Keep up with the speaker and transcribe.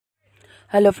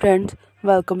Hello friends,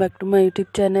 welcome back to my YouTube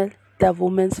channel the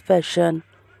women's fashion.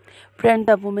 Friend,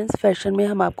 the women's fashion में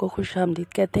हम आपको खुशामदीद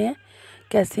कहते हैं।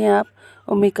 कैसे हैं आप?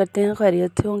 उम्मीद करते हैं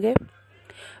खैरियत से होंगे।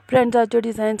 फ्रेंड्स, आज जो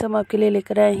डिज़ाइंस हम आपके लिए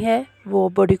लेकर आए हैं वो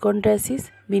bodycon dresses,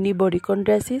 mini bodycon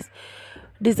dresses,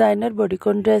 designer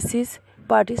bodycon dresses,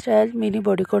 party style mini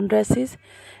bodycon dresses,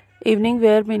 evening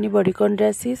where mini bodycon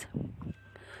dresses,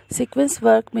 sequins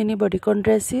work mini bodycon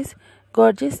dresses,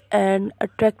 gorgeous and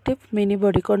attractive mini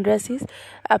bodycon dresses,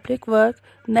 applique work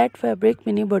net fabric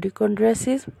mini bodycon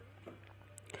dresses,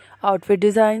 outfit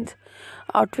designs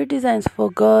for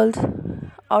girls,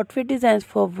 outfit designs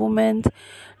for women,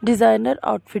 designer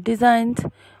outfit designs,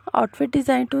 outfit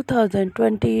design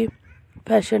 2020,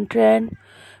 fashion trend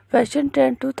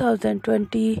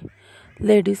 2020,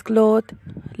 ladies cloth,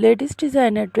 ladies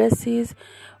designer dresses,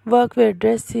 workwear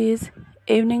dresses,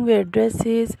 evening where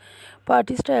dresses,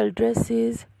 party style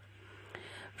dresses.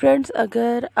 Friends,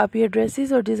 अगर आप ये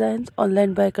dresses और designs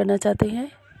online bye करना चाहते हैं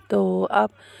तो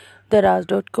आप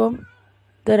दराज.com,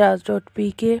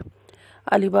 दराज.pk,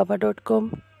 alibaba.com,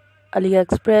 Ali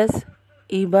express,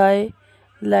 eBay,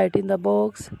 light in the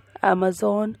box,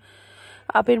 Amazon,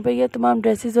 आप इन पर यह तमाम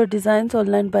ड्रेसेस और डिज़ाइंस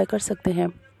ऑनलाइन बाय कर सकते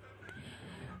हैं।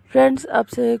 फ्रेंड्स,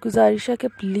 आपसे गुजारिश है कि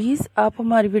प्लीज़ आप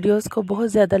हमारी वीडियोस को बहुत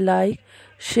ज़्यादा लाइक,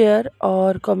 शेयर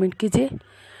और कमेंट कीजिए।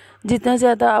 जितना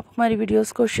ज़्यादा आप हमारी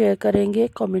वीडियोस को शेयर करेंगे,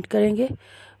 कमेंट करेंगे,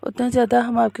 उतना ज़्यादा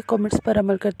हम आपके कमेंट्स पर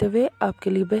अमल करते हुए आपके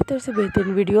लिए बेहतर से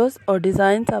बेहतरीन वीडियोस और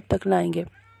डिज़ाइंस आप तक लाएंगे।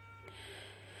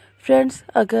 फ्रेंड्स,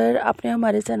 अगर आपने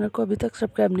हमारे चैनल को अभी तक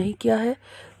सब्सक्राइब नहीं किया है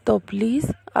तो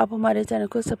प्लीज़ आप हमारे चैनल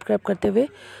को सब्सक्राइब करते हुए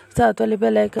साथ वाले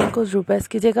बेल आइकन को ज़रूर प्रेस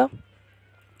कीजिएगा।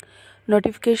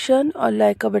 नोटिफिकेशन और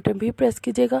लाइक का बटन भी प्रेस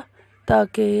कीजिएगा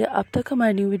ताकि आप तक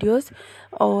हमारी न्यू वीडियोस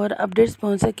और अपडेट्स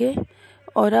पहुंच सके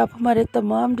और आप हमारे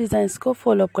तमाम डिज़ाइंस को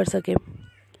फॉलो अप कर सकें।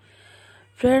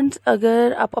 फ्रेंड्स,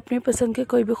 अगर आप अपनी पसंद के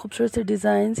कोई भी खूबसूरत से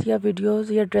डिज़ाइंस या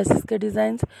वीडियोस या ड्रेसेस के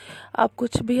डिज़ाइंस आप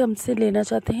कुछ भी हमसे लेना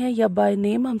चाहते हैं या बाय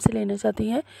नेम हमसे लेना चाहते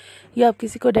हैं या आप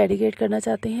किसी को डेडिकेट करना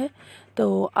चाहते हैं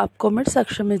तो आप कमेंट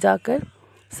सेक्शन में जाकर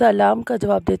सलाम का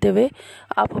जवाब देते हुए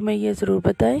आप हमें ये ज़रूर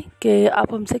बताएं कि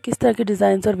आप हमसे किस तरह के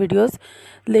डिज़ाइंस और वीडियोस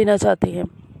लेना चाहते हैं।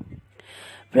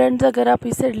 फ्रेंड्स, अगर आप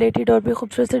इससे रिलेटेड और भी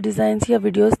खूबसूरत से डिज़ाइंस या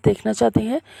वीडियोस देखना चाहते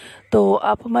हैं तो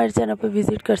आप हमारे चैनल पर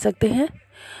विज़िट कर सकते हैं।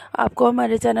 आपको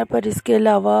हमारे चैनल पर इसके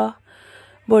अलावा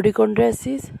bodycon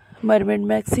dresses, mermaid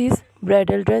maxis,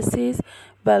 bridal dresses,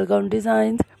 बेलगाउन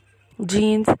designs,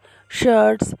 jeans,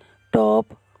 shirts,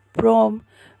 top, प्रोम,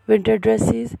 विंटर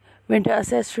ड्रेसेस, विंटर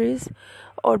एसेसरीज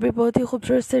और भी बहुत ही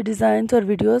खूबसूरत से डिज़ाइंस और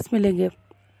वीडियोस मिलेंगे।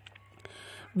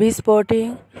 Be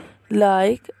supporting,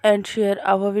 like and share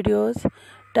our videos.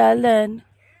 Till then,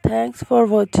 thanks for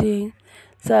watching.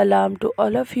 Salam to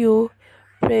all of you.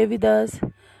 Pray with us.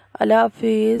 Allah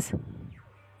Hafiz.